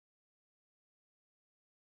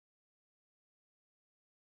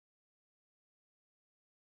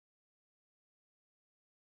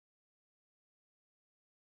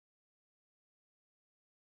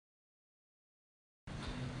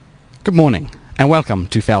Good morning and welcome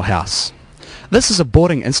to Fowl House. This is a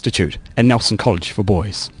boarding institute at Nelson College for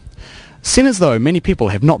boys. Seeing as though many people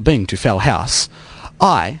have not been to Fowl House,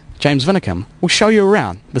 I, James Vinicum, will show you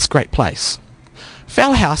around this great place.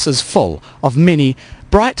 Fowl House is full of many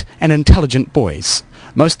bright and intelligent boys,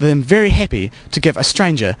 most of them very happy to give a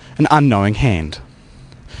stranger an unknowing hand.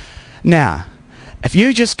 Now, if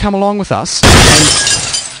you just come along with us and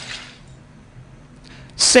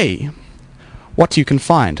see what you can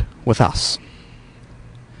find with us.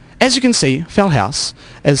 As you can see, Fowl House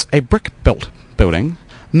is a brick-built building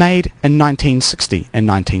made in 1960 and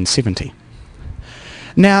 1970.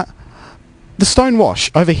 Now, the stone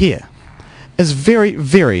wash over here is very,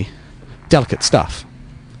 very delicate stuff.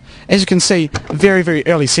 As you can see, very, very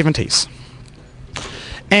early 70s.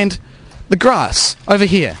 And the grass over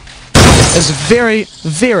here is very,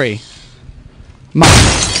 very muddy.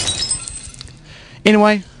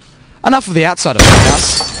 Anyway, enough of the outside of the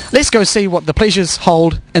house. Let's go see what the pleasures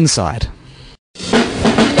hold inside.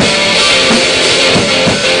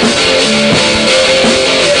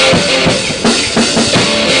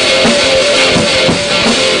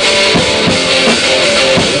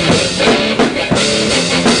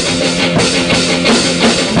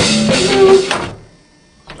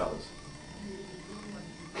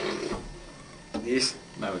 Yes.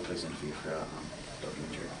 May we please interview for our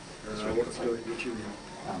documentary? What's your YouTube?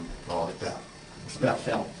 It's about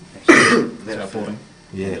Fowl. It's about boarding.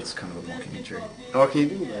 Yeah. It's kind of a documentary. Oh, can you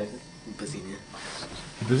do that? I'm busy now.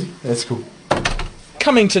 You busy? That's cool.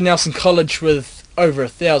 Coming to Nelson College with over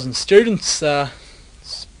 1,000 students,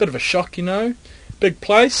 it's a bit of a shock, you know. Big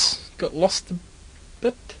place, got lost a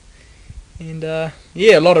bit, and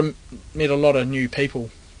yeah, met a lot of new people,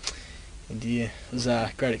 and yeah, it was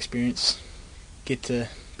a great experience. Get to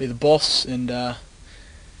be the boss and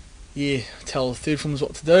yeah, tell the third forms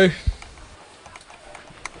what to do.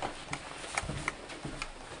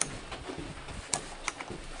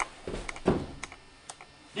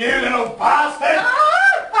 You little bastard!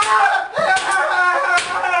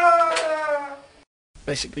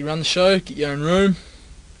 Basically run the show, get your own room,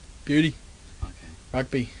 beauty, Okay.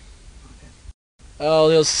 rugby. Oh,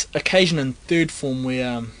 there was occasion in third form where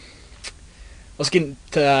I was getting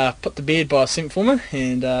put to bed by a seventh former,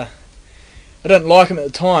 and I didn't like him at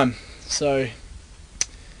the time, so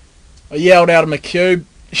I yelled out of my cube,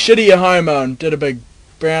 "Shitty you homo," and did a big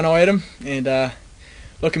brown eye at him, and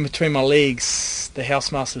looking between my legs, the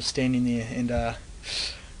housemaster was standing there, and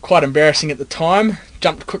quite embarrassing at the time.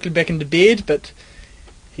 Jumped quickly back into bed, but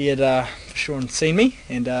he had for sure seen me,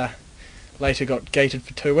 and later got gated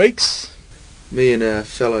for 2 weeks. Me and a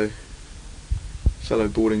fellow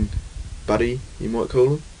boarding buddy, you might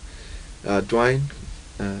call him, Dwayne.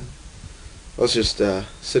 I was just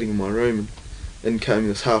sitting in my room, and in came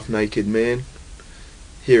this half-naked man,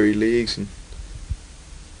 hairy legs, and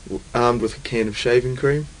armed with a can of shaving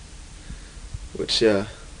cream, which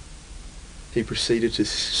he proceeded to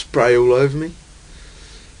spray all over me.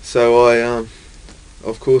 So I,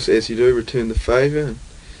 of course, as you do, returned the favour and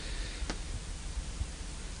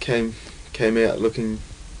came out looking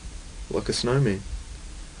like a snowman.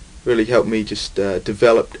 Really helped me just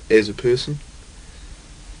develop as a person,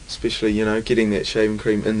 especially, you know, getting that shaving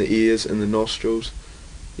cream in the ears and the nostrils.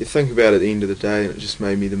 You think about it at the end of the day, and it just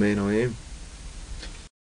made me the man I am.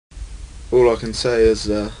 All I can say is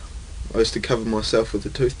I used to cover myself with a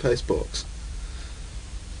toothpaste box.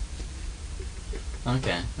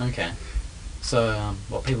 Okay. So,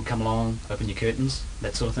 what, people come along, open your curtains,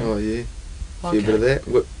 that sort of thing? Oh yeah, Okay. a bit of that.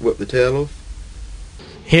 Whip the towel off.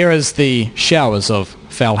 Here is the showers of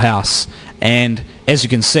Fowl House, and as you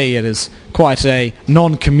can see, it is quite a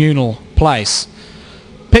non-communal place.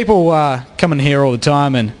 People come in here all the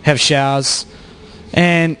time and have showers,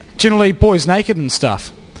 and generally boys naked and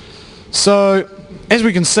stuff. So, as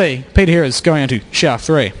we can see, Peter here is going into shower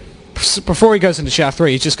 3. Before he goes into shower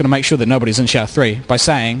 3, he's just going to make sure that nobody's in shower 3 by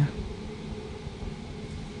saying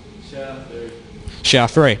shower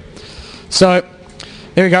 3. So,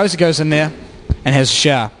 there he goes in there and has a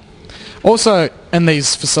shower. Also in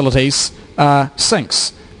these facilities are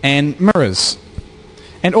sinks and mirrors,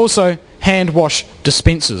 and also hand wash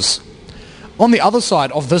dispensers. On the other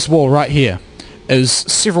side of this wall right here is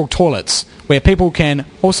several toilets where people can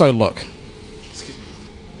also look.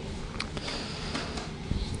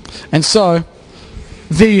 And so,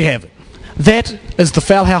 there you have it. That is the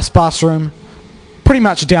Fowl House bathroom, pretty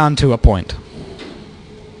much down to a point.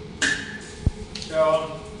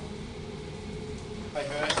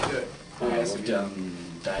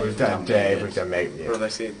 We've done Dave, we've done Meg. What have they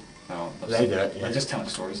said? Oh, They do it, yeah. They're just telling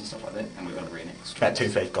stories and stuff like that, and we've got to reenact About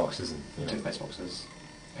toothpaste boxes and, you know. toothpaste boxes,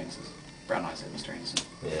 penises, brown eyes at Mr. Anderson.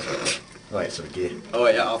 Yeah. All that sort of gear. Oh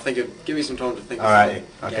yeah, I'll think of. Give me some time to think. Alright,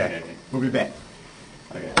 of okay. something. We'll be back.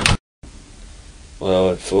 Okay.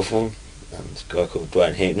 Well, at full form, this guy called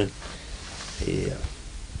Dwayne Hampton, he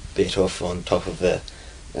bit off on top of the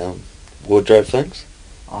wardrobe things.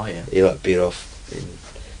 Oh yeah. He like bit off, and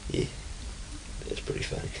yeah, it's pretty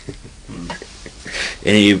funny.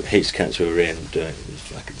 And he heaps of cunts were around doing it. It was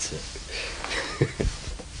fucking sick.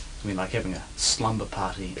 I mean, like having a slumber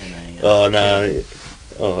party in a... Oh no,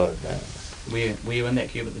 oh no. Were you in that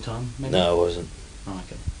cube at the time, maybe? No, I wasn't. Oh,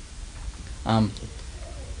 okay.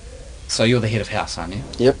 So you're the head of house, aren't you?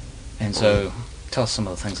 Yep. And so, tell us some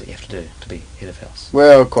of the things that you have to do to be head of house.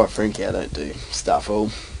 Well, quite frankly, I don't do stuff all.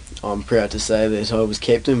 I'm proud to say that I was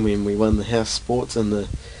captain when we won the house sports and the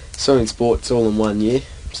swimming sports all in 1 year.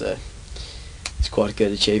 So it's quite a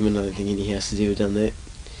good achievement. I don't think any house has ever done that.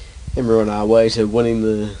 And we're on our way to winning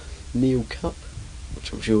the Neil Cup,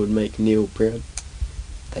 which I'm sure would make Neil proud.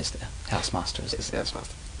 That's the housemaster, is Yes, it?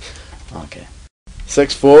 housemaster. Okay.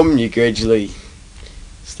 Sixth form, you gradually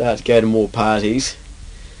start to go to more parties,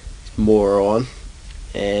 more on,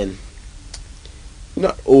 and you're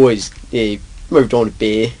not always, you moved on to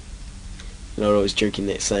beer, you're not always drinking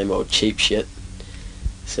that same old cheap shit.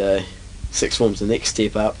 So sixth form's the next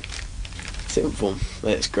step up. Seventh form,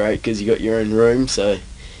 that's great because you got your own room. So I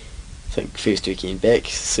think first weekend back,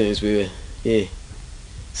 as soon as we were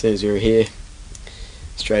here,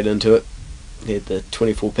 straight into it. Had the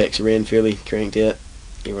 24 packs around fairly cranked out.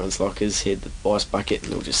 Everyone's lockers, had the ice bucket,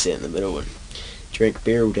 and we'll just sit in the middle and drink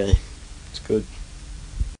beer all day. It's good.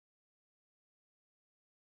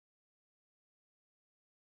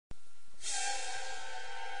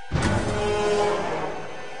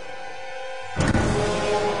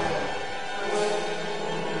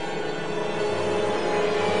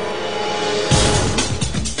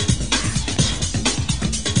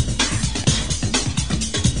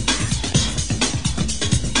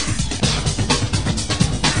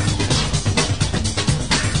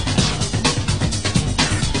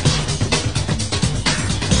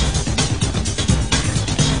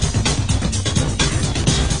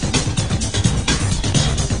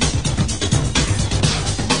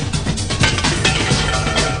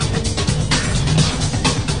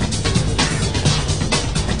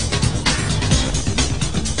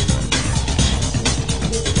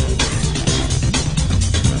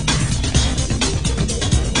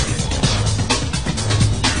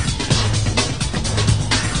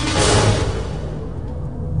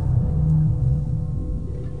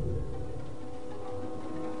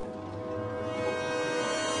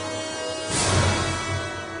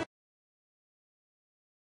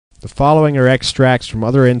 The following are extracts from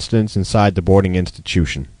other incidents inside the boarding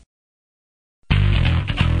institution.